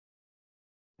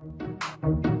If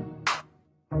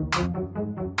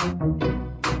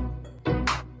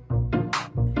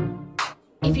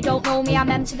you don't know me, I'm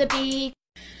M to the B.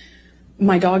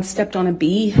 My dog stepped on a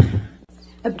bee.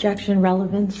 Objection,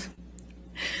 relevance.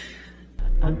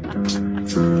 Hey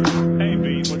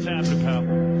B, what's happening, pal?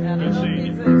 Good seeing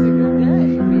you. It's a good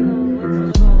day.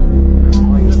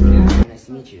 Nice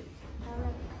to meet you.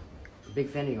 Big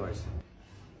fan of yours.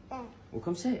 Well,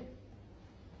 come say it.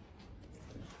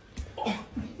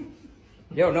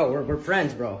 Yo, no, we're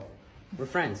friends, bro. We're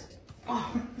friends.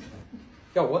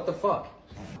 Yo, what the fuck?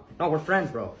 No, we're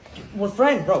friends, bro. We're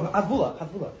friends, bro.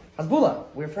 Hasbullah.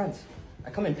 We're friends. I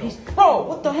come in peace. Bro,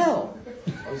 what the hell?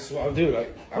 Oh, dude, I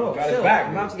Bro, got chill. it back.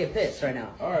 I'm about to get pissed right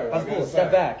now. All right, Hasbullah,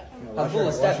 step back.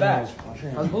 Hasbullah, step back.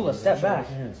 Hasbullah, step back.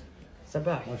 Step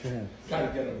back. Watch your hands. Gotta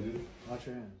get him, dude. Watch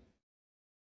your hands.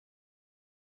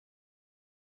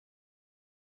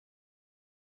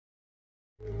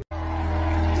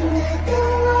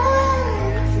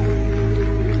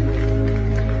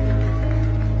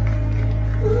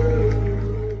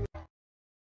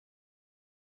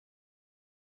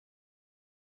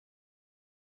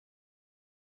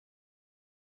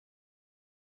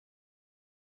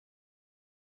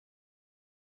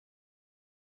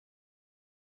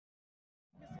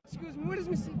 Excuse me, where is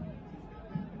Missy?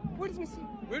 Where is Missy?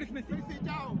 Where is Missy?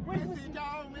 Where is Missy?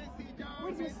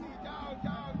 Where is Missy?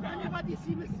 Everybody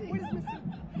see Missy. Where is Missy?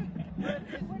 Where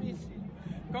is Missy?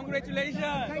 Congratulations.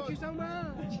 Thank you so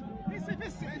much. Missy.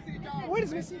 Where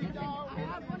is Missy?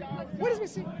 Where is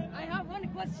Missy? I have one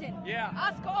question. Yeah.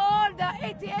 Ask all the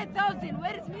 88,000.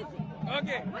 Where is Missy?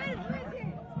 Okay. Where is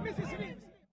Missy? Missy sleeps.